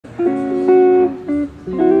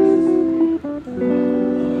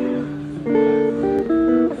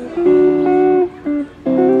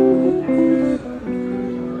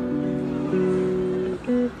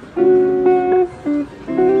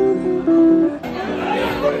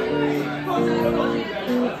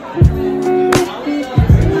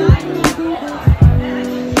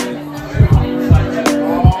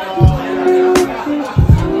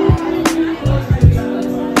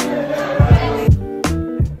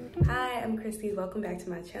Welcome back to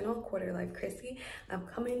my channel, Quarter Life Krissy. I'm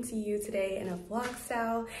coming to you today in a vlog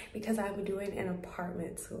style because I'm doing an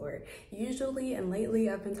apartment tour. Usually and lately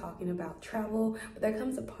I've been talking about travel, but there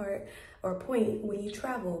comes a point when you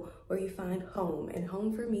travel where you find home, and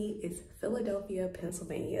home for me is Philadelphia,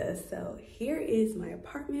 Pennsylvania. So here is my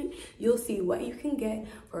apartment. You'll see what you can get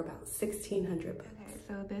for about $1,600 bucks. Okay,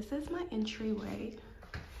 so this is my entryway.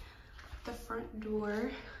 The front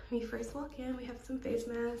door. When you first walk in, we have some face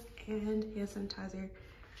masks and hand sanitizer.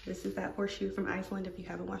 This is that horseshoe from Iceland. If you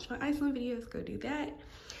haven't watched my Iceland videos, go do that.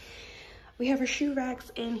 We have our shoe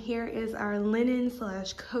racks, and here is our linen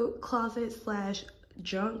slash coat closet slash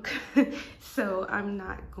junk. So I'm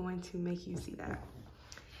not going to make you see that.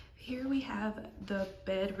 Here we have the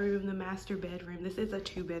bedroom, the master bedroom. This is a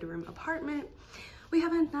 2-bedroom apartment. We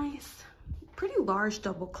have a nice, pretty large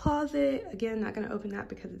double closet. Again, not gonna open that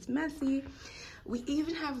because it's messy. We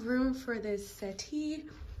even have room for this settee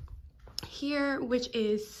here, which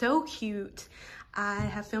is so cute. I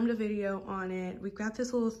have filmed a video on it. We've got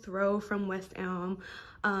this little throw from West Elm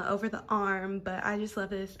over the arm, but I just love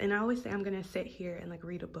this. And I always say I'm gonna sit here and like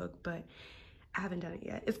read a book, but I haven't done it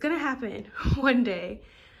yet. It's gonna happen one day.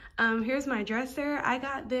 Here's my dresser. I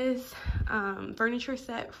got this furniture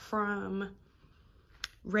set from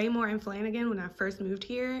Raymore and Flanagan when I first moved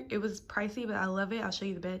here. It was pricey, but I love it. I'll show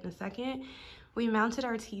you the bed in a second. We mounted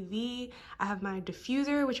our TV. I have my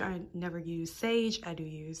diffuser, which I never use. Sage, I do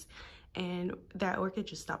use. And that orchid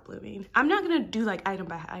just stopped blooming. I'm not gonna do like item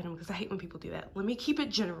by item because I hate when people do that. Let me keep it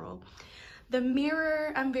general. The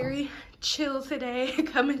mirror, I'm very chill today.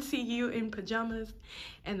 Coming to you in pajamas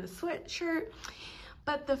and a sweatshirt.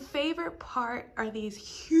 But the favorite part are these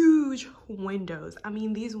huge windows. I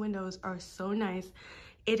mean, these windows are so nice.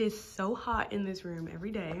 It is so hot in this room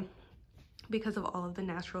every day because of all of the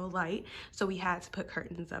natural light. So we had to put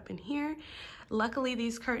curtains up in here. Luckily,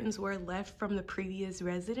 these curtains were left from the previous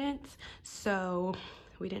residents, so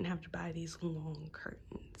we didn't have to buy these long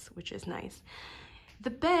curtains, which is nice. The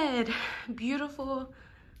bed, beautiful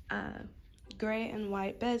gray and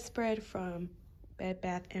white bedspread from Bed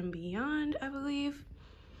Bath & Beyond, I believe.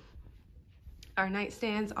 Our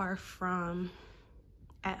nightstands are from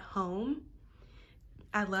At Home.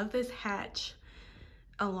 I love this Hatch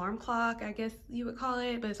alarm clock, I guess you would call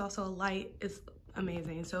it, but it's also a light. It's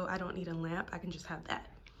amazing. So I don't need a lamp. I can just have that.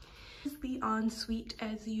 This is the ensuite,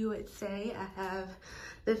 as you would say. I have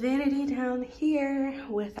the vanity down here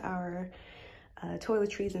with our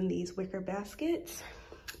toiletries in these wicker baskets.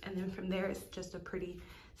 And then from there, it's just a pretty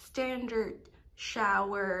standard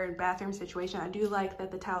shower and bathroom situation. I do like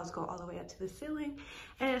that the towels go all the way up to the ceiling,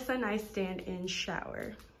 and it's a nice stand-in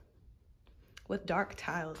shower with dark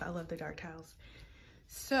tiles. I love the dark tiles.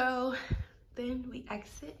 So then we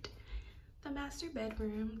exit the master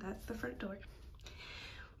bedroom. That's the front door.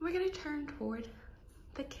 We're gonna turn toward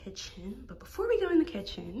the kitchen, but before we go in the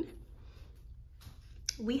kitchen,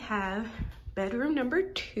 we have bedroom number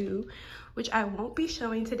 2, which I won't be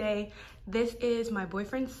showing today. This is my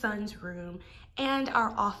boyfriend's son's room and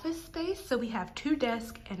our office space. So we have 2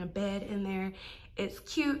 desks and a bed in there. It's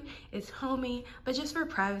cute, it's homey, but just for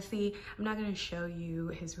privacy, I'm not gonna show you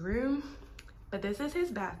his room. But this is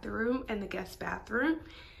his bathroom and the guest bathroom.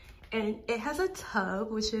 And it has a tub,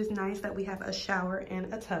 which is nice that we have a shower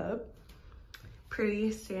and a tub.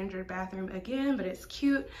 Pretty standard bathroom again, but it's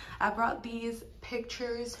cute. I brought these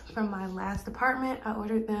pictures from my last apartment. I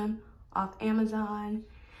ordered them off Amazon.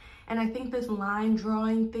 And I think this line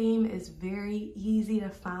drawing theme is very easy to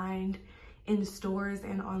find in stores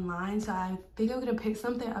and online. So I think I'm gonna pick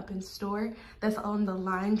something up in store that's on the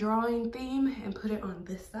line drawing theme and put it on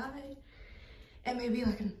this side. And maybe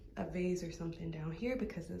like a vase or something down here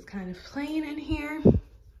because it's kind of plain in here.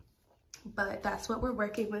 But that's what we're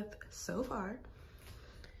working with so far.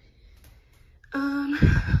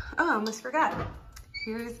 Oh, I almost forgot.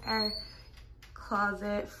 Here's our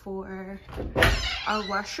closet for our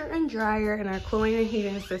washer and dryer and our cooling and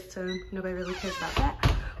heating system. Nobody really cares about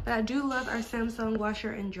that. But I do love our Samsung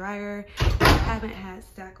washer and dryer. I haven't had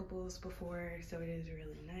stackables before, so it is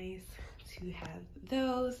really nice to have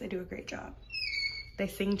those. They do a great job. They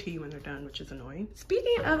sing to you when they're done, which is annoying.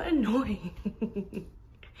 Speaking of annoying,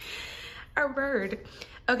 Our bird.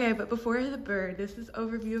 Okay, but before the bird, this is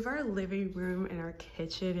overview of our living room, and our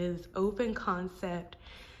kitchen is open concept.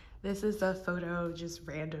 This is a photo just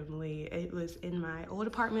randomly. It was in my old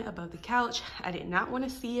apartment above the couch. I did not want to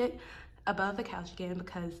see it above the couch again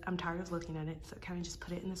because I'm tired of looking at it. So I kind of just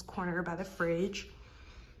put it in this corner by the fridge.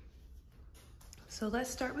 So let's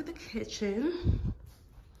start with the kitchen.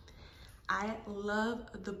 I love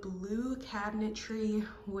the blue cabinetry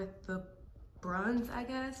with the bronze, I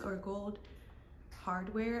guess, or gold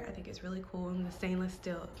hardware. I think it's really cool. And the stainless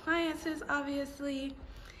steel appliances, obviously.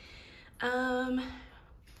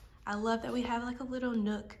 I love that we have like a little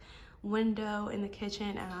nook window in the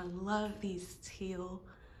kitchen, and I love these teal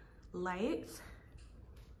lights.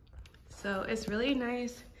 So it's really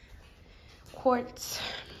nice. Quartz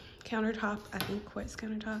countertop, I think quartz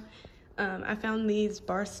countertop. I found these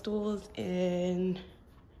bar stools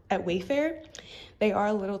at Wayfair. They are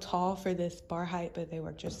a little tall for this bar height, but they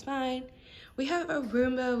work just fine. We have a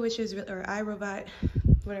Roomba, which is, or iRobot,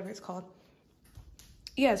 whatever it's called.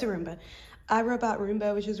 Yeah, it's a Roomba. iRobot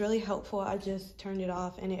Roomba, which is really helpful. I just turned it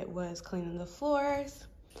off and it was cleaning the floors.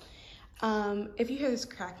 If you hear this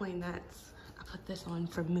crackling, I put this on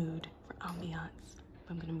for mood, for ambiance.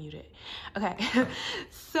 I'm gonna mute it. Okay,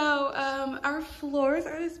 so our floors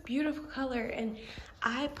are this beautiful color, and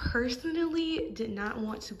I personally did not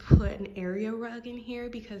want to put an area rug in here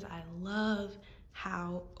because I love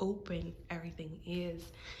how open everything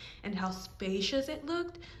is and how spacious it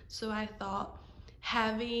looked. So I thought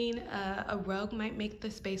having a rug might make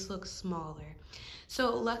the space look smaller.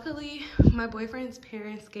 So luckily, my boyfriend's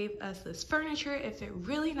parents gave us this furniture. It fit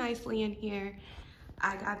really nicely in here.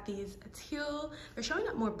 I got these teal, they're showing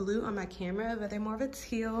up more blue on my camera, but they're more of a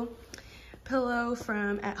teal pillow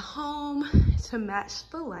from At Home to match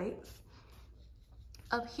the lights.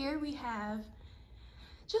 Up here we have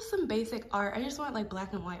just some basic art. I just want like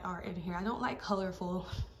black and white art in here. I don't like colorful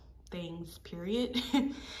things, period.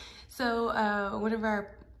 So one of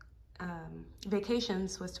our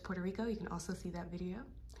vacations was to Puerto Rico. You can also see that video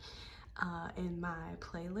in my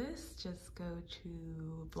playlist. Just go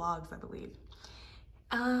to vlogs, I believe.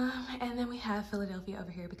 And then we have Philadelphia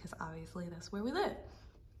over here because obviously that's where we live.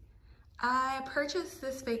 I purchased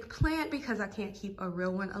this fake plant because I can't keep a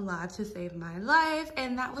real one alive to save my life.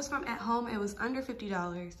 And that was from At Home. It was under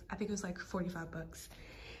 $50. I think it was like 45 bucks.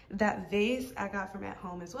 That vase I got from At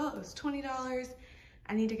Home as well. It was $20.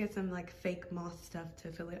 I need to get some like fake moss stuff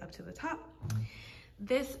to fill it up to the top.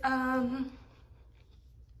 This, I'm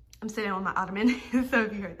sitting on my ottoman. So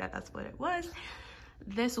if you heard that, that's what it was.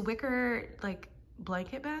 This wicker like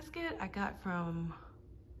blanket basket I got from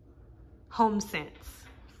HomeSense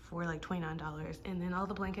for like $29, and then all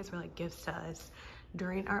the blankets were like gifts to us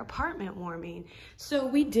during our apartment warming. So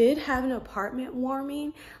we did have an apartment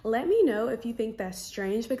warming. Let me know if you think that's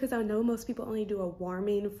strange, because I know most people only do a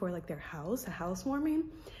warming for like their house, a house warming,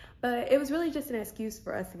 but it was really just an excuse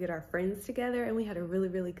for us to get our friends together, and we had a really,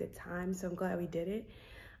 really good time. So I'm glad we did it.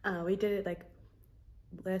 We did it like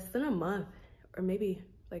less than a month, or maybe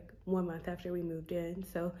like 1 month after we moved in.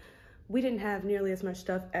 So we didn't have nearly as much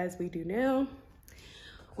stuff as we do now.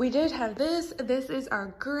 We did have this. This is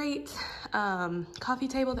our great coffee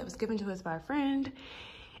table that was given to us by a friend.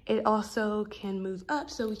 It also can move up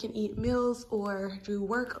so we can eat meals or do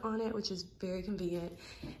work on it, which is very convenient.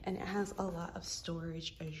 And it has a lot of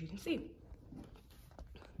storage, as you can see.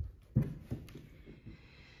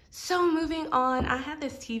 So moving on, I have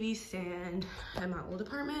this TV stand at my old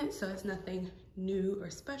apartment, so it's nothing new or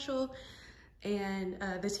special. And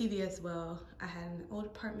the TV as well, I had an old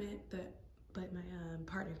apartment, but my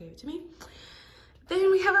partner gave it to me.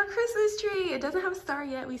 Then we have our Christmas tree. It doesn't have a star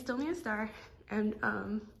yet. We still need a star. And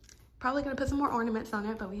probably gonna put some more ornaments on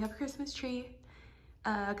it, but we have a Christmas tree.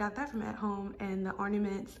 Got that from At Home, and the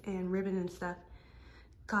ornaments and ribbon and stuff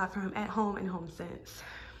got from At Home and HomeSense.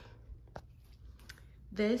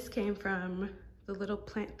 This came from, the little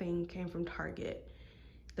plant thing came from Target.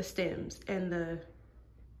 The stems, and the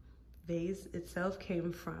vase itself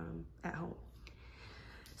came from At Home.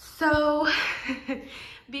 So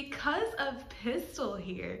because of Pistol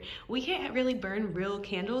here, we can't really burn real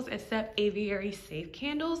candles except aviary safe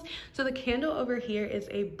candles. So the candle over here is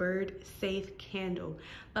a bird safe candle,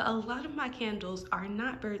 but a lot of my candles are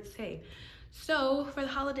not bird safe. So for the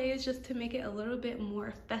holidays, just to make it a little bit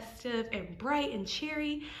more festive and bright and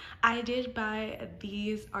cheery, I did buy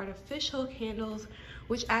these artificial candles,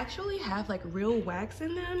 which actually have like real wax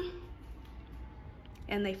in them.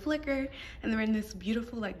 And they flicker, and they're in this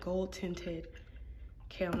beautiful like gold tinted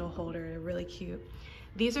candle holder. They're really cute.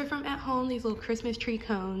 These are from At Home, these little Christmas tree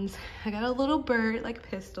cones. I got a little bird like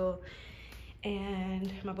Pistol,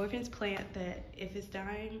 and my boyfriend's plant that if it's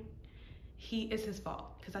dying, it's his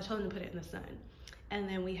fault because I told him to put it in the sun. And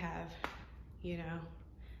then we have, you know,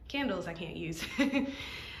 candles I can't use.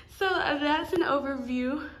 So that's an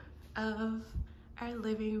overview of our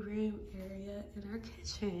living room area and our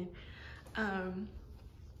kitchen.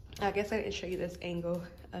 I guess I didn't show you this angle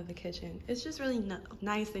of the kitchen. It's just really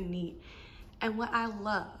nice and neat. And what I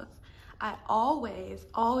love, I always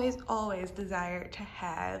desired to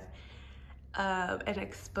have an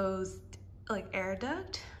exposed like air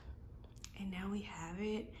duct, and now we have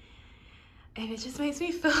it. And it just makes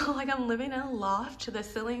me feel like I'm living in a loft. The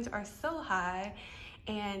ceilings are so high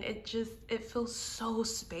and it feels so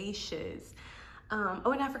spacious.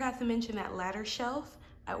 Oh, and I forgot to mention that ladder shelf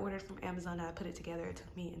I ordered from Amazon. I put it together. It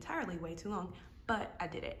took me entirely way too long, but I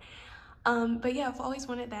did it. But yeah, I've always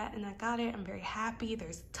wanted that and I got it. I'm very happy.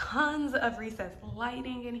 There's tons of recessed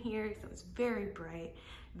lighting in here, so it's very bright,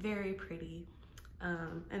 very pretty.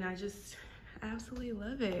 And I just absolutely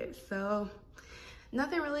love it. So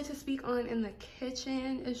nothing really to speak on in the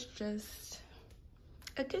kitchen. It's just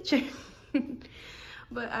a kitchen.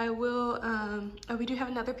 But I will, we do have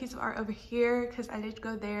another piece of art over here because I did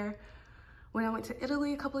go there when I went to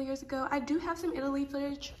Italy a couple of years ago. I do have some Italy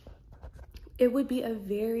footage. It would be a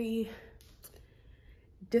very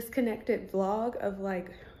disconnected vlog of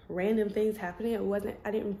like random things happening.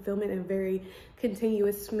 I didn't film it in a very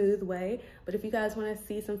continuous, smooth way. But if you guys want to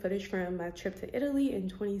see some footage from my trip to Italy in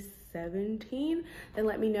 2017, then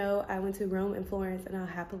let me know. I went to Rome and Florence and I'll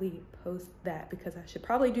happily post that because I should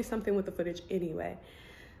probably do something with the footage anyway.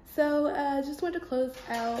 So just wanted to close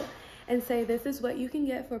out and say this is what you can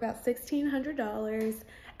get for about $1,600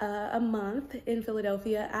 a month in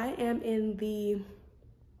Philadelphia. I am in the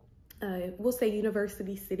we'll say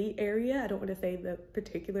University City area. I don't want to say the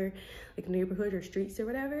particular like neighborhood or streets or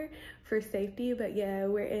whatever for safety, but yeah,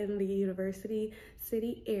 we're in the University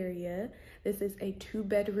City area. This is a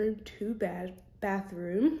 2-bedroom,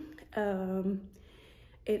 2-bathroom.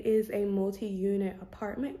 It is a multi-unit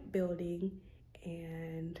apartment building,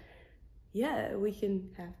 and yeah, we can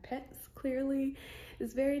have pets clearly.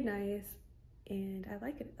 It's very nice and I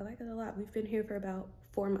like it. I like it a lot. We've been here for about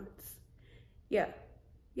 4 months. Yeah,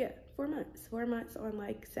 4 months. 4 months on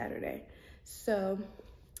like Saturday. So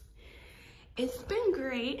it's been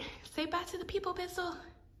great. Say bye to the people, Pistol.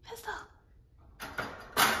 Pistol.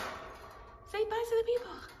 Say bye to the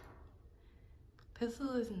people.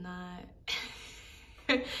 Pistol is not,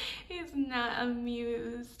 he's not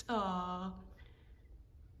amused. Aw.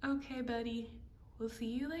 Okay, buddy. We'll see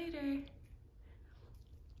you later.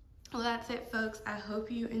 Well, that's it, folks. I hope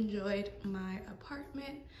you enjoyed my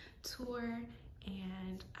apartment tour,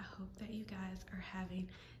 and I hope that you guys are having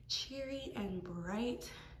cheery and bright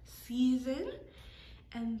season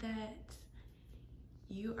and that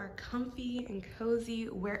you are comfy and cozy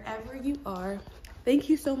wherever you are. Thank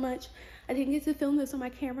you so much. I didn't get to film this on my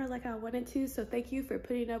camera like I wanted to, so thank you for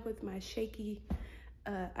putting up with my shaky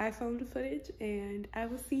iPhone footage, and I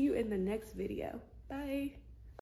will see you in the next video. Bye.